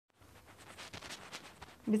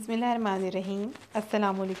Bismillahirrahmanirrahim.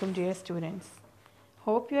 Assalamu alaikum dear students.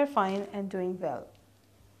 Hope you are fine and doing well.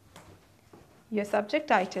 Your subject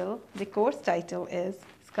title, the course title is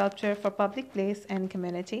Sculpture for Public Place and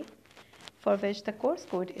Community, for which the course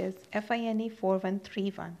code is FINE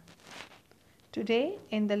 4131. Today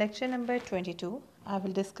in the lecture number 22, I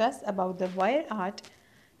will discuss about the wire art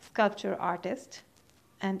sculpture artist,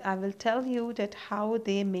 and I will tell you that how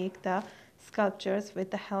they make the sculptures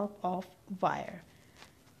with the help of wire.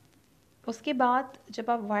 उसके बाद जब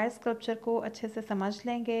आप wire sculpture को अच्छे से समझ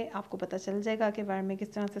लेंगे आपको पता चल जाएगा कि वायर में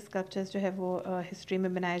किस तरह से स्कल्पचर्स जो है वो हिस्ट्री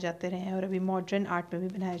में बनाए जाते रहे हैं और अभी मॉडर्न आर्ट में भी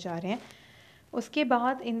बनाए जा रहे हैं. उसके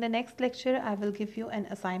बाद in the next lecture I will give you an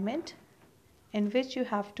assignment in which you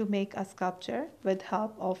have to make a sculpture with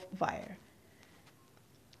help of wire.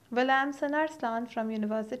 Well, I am Sana Arslan from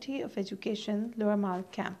University of Education, Lower Mall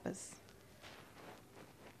campus.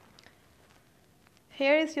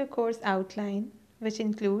 Here is your course outline, which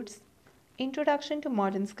includes Introduction to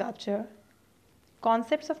Modern Sculpture,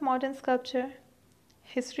 Concepts of Modern Sculpture,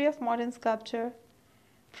 History of Modern Sculpture,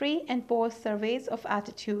 Pre and Post Surveys of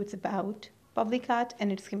Attitudes about Public Art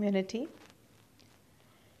and its Community,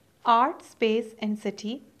 Art, Space and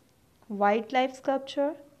City, Wildlife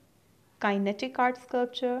Sculpture, Kinetic Art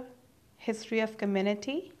Sculpture, History of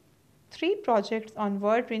Community, 3 projects on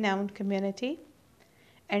world-renowned community,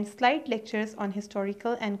 and slide lectures on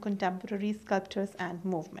historical and contemporary sculptures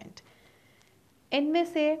and movement. इनमें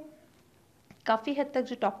से काफ़ी हद तक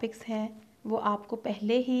जो topics हैं वो आपको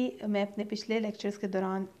पहले ही मैं अपने पिछले लेक्चर्स के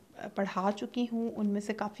दौरान पढ़ा चुकी हूँ. उनमें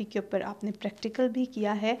से काफ़ी के ऊपर आपने प्रैक्टिकल भी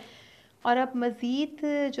किया है और अब मज़ीद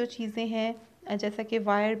जो चीज़ें हैं जैसा कि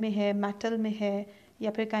वायर में है, मेटल में है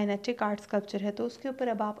या फिर काइनेटिक आर्ट स्कल्पचर है तो उसके ऊपर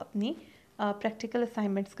अब आप अपनी प्रैक्टिकल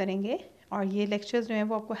असाइनमेंट्स करेंगे और ये लेक्चर्स जो हैं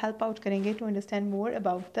वो आपको हेल्प आउट करेंगे to understand more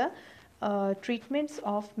about the treatments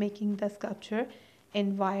of making the sculpture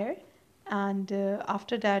in wire. And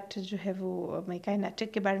after that जो है वो मैं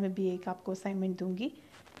काइनेटिक के बारे में भी एक आपको असाइनमेंट दूंगी.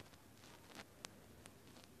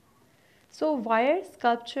 सो वायर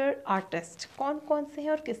स्कल्पचर आर्टिस्ट कौन कौन से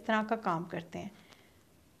हैं और किस तरह का काम करते हैं.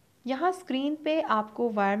 यहाँ स्क्रीन पे आपको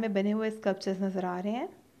वायर में बने हुए स्कल्पचर्स नज़र आ रहे हैं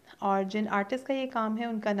और जिन आर्टिस्ट का ये काम है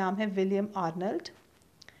उनका नाम है William Arnold.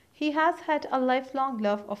 He has had a lifelong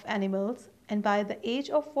love of animals and by the age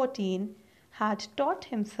of 14 had taught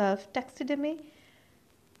himself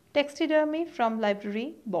taxidermy from library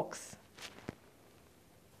books.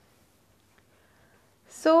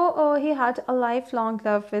 So he had a lifelong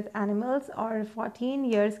love with animals और 14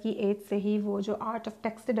 years की as से ही वो जो art of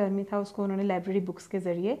टेक्सिडर्मी था उसको उन्होंने library books के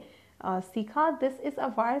ज़रिए सीखा. This is a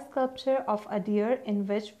wire sculpture of a dear in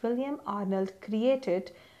which William Arnold created.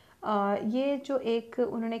 ये जो एक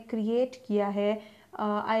उन्होंने क्रिएट किया है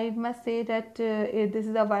I must say that this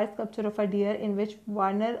is a wire sculpture of a dear in which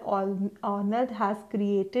Warner Arnold has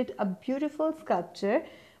created a beautiful sculpture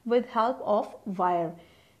with help of wire.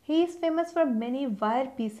 He is famous for many wire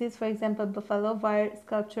pieces, for example, buffalo wire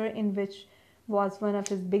sculpture in which was one of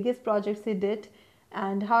his biggest projects he did.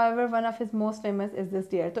 And however, one of his most famous is this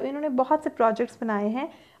deer. तो इन्होंने बहुत से projects बनाए हैं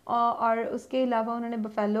और उसके अलावा उन्होंने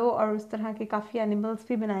buffalo और उस तरह के काफ़ी animals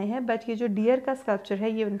भी बनाए हैं. But ये जो deer का sculpture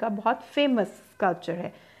है ये उनका बहुत famous sculpture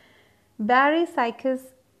है. Barry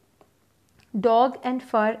Sykes dog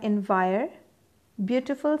and fur in wire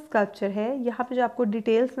beautiful sculpture है. यहाँ पे जो आपको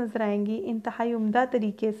डिटेल्स नज़र आएंगी इंतहाई उम्दा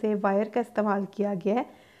तरीके से वायर का इस्तेमाल किया गया है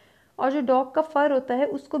और जो डॉग का फ़र होता है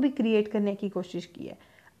उसको भी क्रिएट करने की कोशिश की है.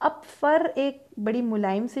 अब फ़र एक बड़ी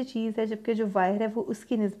मुलायम सी चीज़ है जबकि जो वायर है वो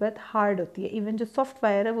उसकी निस्बत हार्ड होती है. इवन जो सॉफ्ट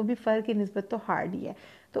वायर है वो भी फ़र की निस्बत तो हार्ड ही है.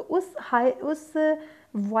 तो उस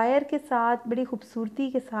वायर के साथ बड़ी खूबसूरती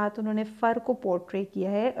के साथ उन्होंने फ़र को पोर्ट्रे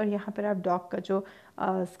किया है और यहाँ पर आप डॉग का जो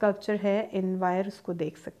स्कल्पचर है इन वायर उसको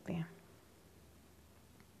देख सकते हैं.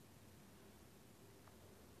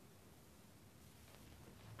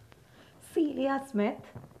 सीलिया Smith.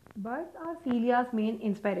 Birds are सीलियाज main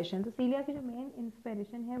inspiration. तो सीलिया की जो मेन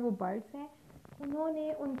इंस्पायरेशन है वो बर्ड्स हैं.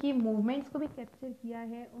 उन्होंने उनकी मूवमेंट्स को भी कैप्चर किया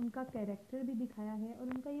है, उनका कैरेक्टर भी दिखाया है और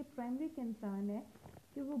उनका ये प्राइमरी कंसर्न है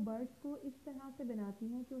कि वो बर्ड्स को इस तरह से बनाती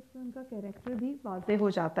हैं कि उसमें उनका कैरेक्टर भी वाज़े हो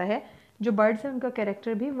जाता है. जो बर्ड्स हैं उनका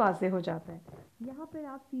कैरेक्टर भी वाज़े हो जाता है. यहाँ पर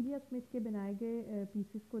आप सीलिया स्मिथ के बनाए गए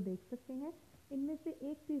पीसेस को देख सकते हैं. इनमें से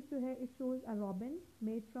एक पीस जो है it shows a robin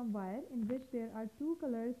made from wire in which there are 2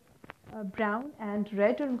 colours brown and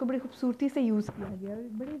red और उनको बड़ी खूबसूरती से यूज़ किया गया है.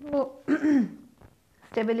 बड़ी वो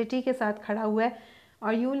स्टेबिलिटी के साथ खड़ा हुआ है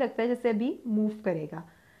और यूँ लगता है जैसे अभी मूव करेगा.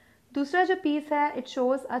 दूसरा जो पीस है it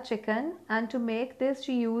shows a chicken and to make this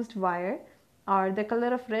she used wire और the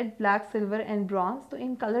colour of red, black, silver and bronze. तो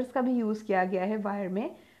इन कलर्स का भी यूज़ किया गया है वायर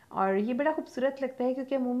में और ये बड़ा खूबसूरत लगता है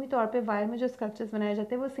क्योंकि अमूमी तौर पे वायर में जो स्कल्पचर्स बनाए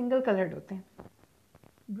जाते हैं वो सिंगल कलर्ड होते हैं.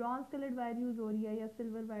 ब्रॉन्ज कलर्ड वायर यूज़ हो रही है या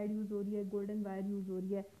सिल्वर वायर यूज़ हो रही है, गोल्डन वायर यूज़ हो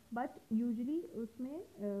रही है, बट यूजली उसमें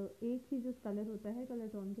एक ही जो कलर होता है कलर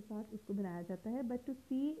टोन के साथ उसको बनाया जाता है. But to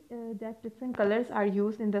see that different colours are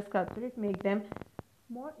use in the sculpture, it make them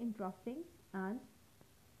more interesting and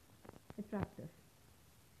attractive.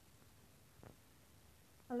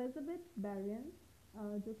 Elizabeth Baryon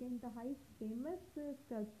जो कि इंतहाई फेमस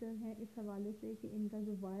स्कल्पचर हैं इस हवाले से कि इनका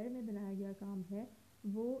जो वायर में बनाया गया काम है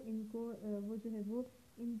वो इनको वो जो है वो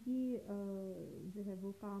इनकी जो है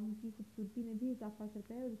वो काम की खूबसूरती में भी इजाफा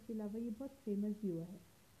करता है और इसके अलावा ये बहुत फेमस भी हुआ है.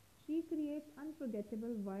 She creates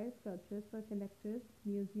unforgettable wire sculptures for collectors,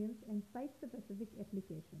 museums and site specific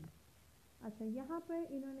application. अच्छा, यहाँ पर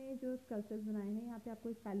इन्होंने जो स्कल्पचर्स बनाए हैं, यहाँ पे आपको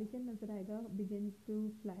एक पेलिकन नजर आएगा बिगिन टू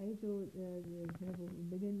फ्लाई, जो जो है वो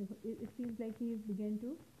begin, it seems like he is begin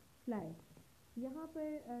to fly. यहाँ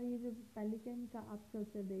पर ये जो पेलिकन का आप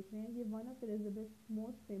स्कल्पचर देख रहे हैं ये one of Elizabeth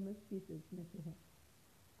most famous pieces में से है.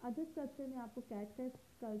 अदर स्कल्पचर में आपको कैट का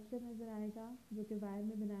स्कल्पचर नजर आएगा जो कि वायर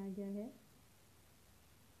में बनाया गया है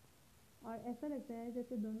और ऐसा लगता है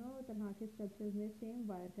जैसे दोनों तरह के स्कल्पचर्स में सेम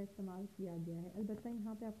वायर का इस्तेमाल किया गया है. अलबत्ता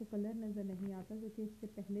यहाँ पे आपको कलर नज़र नहीं आता जो कि इससे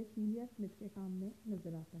पहले सीलिया स्मिथ के काम में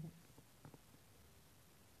नज़र आता है.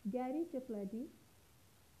 गैरी चपलाटी,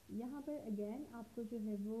 यहाँ पर अगेन आपको जो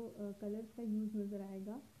है वो कलर्स का यूज़ नज़र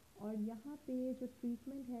आएगा और यहाँ पे जो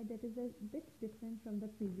ट्रीटमेंट है that is a bit different from the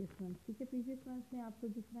previous one. ठीक है, प्रीवियस वन में आपको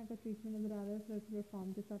जिस तरह का ट्रीटमेंट नज़र आ रहा है सर्कुलर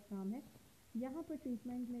फॉर्म के साथ काम है, यहाँ पर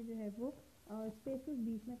ट्रीटमेंट में जो है वो स्पेसेस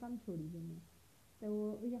बीच में कम छोड़ी गई हैं. तो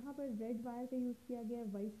यहाँ पर रेड वायर का यूज़ किया गया है,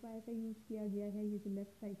 वाइट वायर का यूज़ किया गया है. ये जो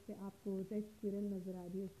लेफ्ट साइड पे आपको रेड स्क्विरल नज़र आ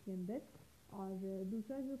रही है उसके अंदर, और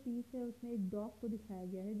दूसरा जो पीस है उसमें एक डॉग को दिखाया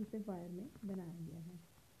गया है जिसे वायर में बनाया गया है.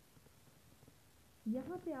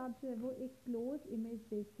 यहाँ पे आप जो है वो एक क्लोज इमेज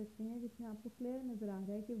देख सकते हैं जिसमें आपको क्लियर नज़र आ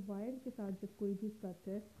रहा है कि वायर के साथ जब कोई भी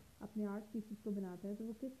स्कल्पचर अपने आर्ट पीसेस को बनाता है तो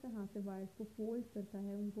वो किस तरह से वायर्स को फोल्ड करता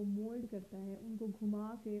है, उनको मोल्ड करता है, उनको घुमा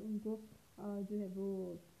के उनको जो है वो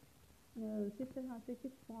किस तरह से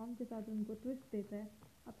किस फॉर्म के साथ उनको ट्विस्ट देता है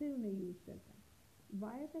और फिर उन्हें यूज़ करता है.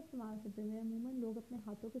 वायर का इस्तेमाल करते हुए अमूमन लोग अपने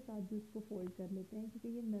हाथों के साथ भी उसको फोल्ड कर लेते हैं क्योंकि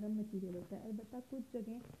ये नरम मटेरियल होता है. अलबत्ता कुछ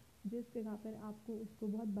जगह जिस जगह पर आपको उसको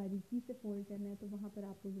बहुत बारीकी से फोल्ड करना है तो वहाँ पर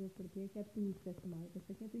आपको ज़रूरत पड़ती है कि आप टूल्स का इस्तेमाल कर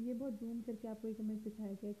सकें. तो ये बहुत जूम करके आपको एक इमेज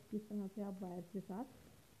दिखाया गया कि किस तरह से आप वायर के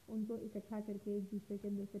साथ उनको इकट्ठा करके एक दूसरे के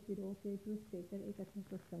अंदर से पिरो के ट्विस्ट देकर एक अच्छा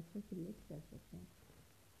सा स्ट्रक्चर क्रिएट कर सकते हैं.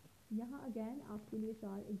 यहाँ अगेन आपके लिए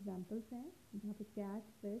 4 एग्जांपल्स हैं जहाँ पे कैट,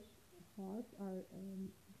 फिश, हॉर्स और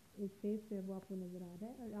एक फेस जो है वो आपको नज़र आ रहा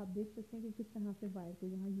है और आप देख सकते हैं कि किस तरह से वायर को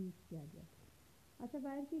यहाँ यूज़ किया गया. अच्छा,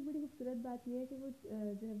 वायर की एक बड़ी खूबसूरत बात यह है कि वो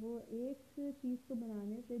जो है वो एक चीज़ को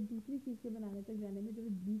बनाने से दूसरी चीज़ के बनाने तक जाने में जो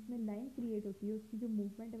बीच में लाइन क्रिएट होती है उसकी जो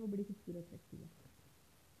मूवमेंट है वो बड़ी खूबसूरत लगती है.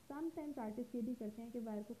 समटाइम्स आर्टिस्ट ये भी करते हैं कि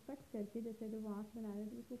वायर को कट करके, जैसे अगर वो आँख बना रहे हैं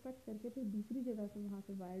तो उसको कट करके फिर दूसरी जगह से वहाँ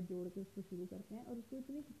से वायर जोड़ के उसको शुरू करते हैं और उसको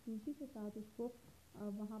इतनी खूबसूरती के साथ उसको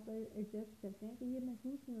वहाँ पर एडजस्ट करते हैं कि ये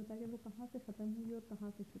महसूस नहीं होता कि वो कहाँ से ख़त्म हुई और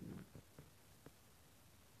कहाँ से शुरू हुई.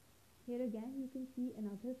 Here again you can see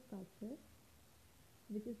another sculpture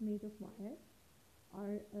which is made of wire और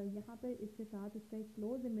यहाँ पर इसके साथ इसका एक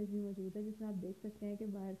क्लोज इमेज भी मौजूद है जिसमें आप देख सकते हैं कि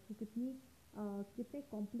वायर्स को कितने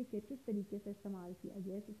कॉम्प्लिकेटेड तरीके से इस्तेमाल किया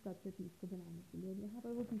गया है इस स्कल्पचर पीस को बनाने के लिए. और यहाँ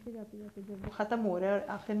पर वो पीछे जाते जाते जब वो ख़त्म हो रहा है और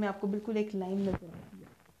आखिर में आपको बिल्कुल एक लाइन नजर आती है.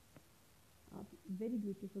 Very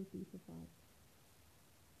beautiful piece of art.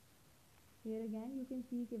 Here again you can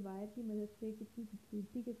see कि वायर की मदद से कितनी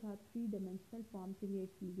खूबसूरती के साथ 3 डायमेंशनल फॉर्म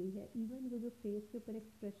क्रिएट की गई है. इवन वो जो फेस के ऊपर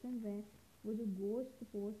एक्सप्रेशन हैं, वो जो गोश्त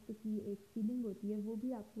पोस्ट की एक फीलिंग होती है वो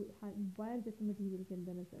भी आपको वायर जैसे मटेरियल के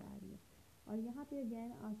अंदर नज़र आ रही है. और यहाँ पे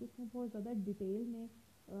अगेन आर्टिस्ट ने बहुत ज़्यादा डिटेल में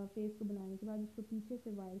फेस को बनाने के बाद उसको पीछे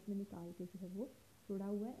से वायर्स में निकाल के जो है वो छोड़ा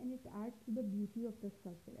हुआ है. And it adds to the beauty of the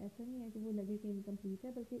sculpture. ऐसा नहीं है कि वो लगे कि इनकम्प्लीट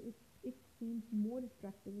है, बल्कि इट सीम्स मोर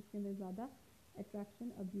अट्रैक्टिव. उसके अंदर ज़्यादा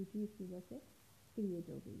अट्रैक्शन और ब्यूटी इस वजह से क्रिएट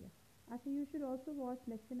हो गई है. अच्छा, you should also watch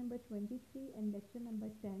lecture number 23 and lecture number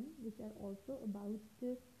 10 which are also about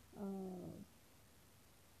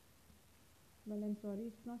well, I'm sorry,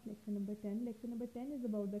 it's not lecture number 10. Lecture number 10 is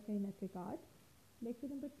about the kinetic art. Lecture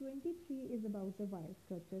number 23 is about the wire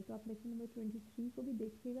sculpture. तो आप lecture number 23 को भी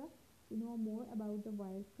देखिएगा to know more about the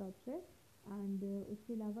wire sculpture. And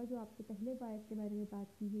उसके अलावा जो आपसे पहले वायर के बारे में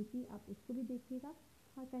बात की गई थी आप उसको भी देखिएगा.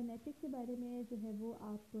 हाँ, काइनेटिक के बारे में जो है वो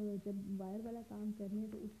आप जब वायर वाला काम कर रहे हैं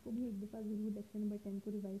तो उसको भी एक दफ़ा ज़रूर लेक्चर नंबर 10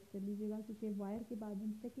 को रिवाइज कर लीजिएगा क्योंकि वायर के बाद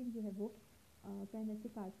हम सेकंड जो है वो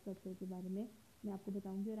काइनेटिक आर्ट स्ट्रक्चर के बारे में मैं आपको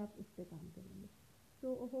बताऊंगी और आप उस पर काम करेंगे.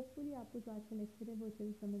 तो होपफुली आपको जो आज का लेक्चर है वो अच्छे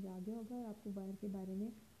से समझ आ गया होगा और आपको वायर के बारे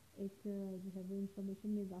में एक जो है वो इन्फॉर्मेशन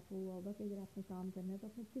में इजाफा हुआ होगा कि अगर आपने काम करना है तो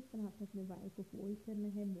आपने किस तरह से अपने वायर को फोल्ड करना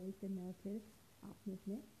है, मोल्ड करना है और फिर आपने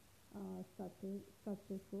अपने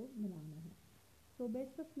सक्सेस को बनाना है। So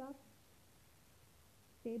best of luck,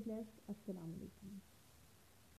 stay blessed, अस्सलाम वालेकुम।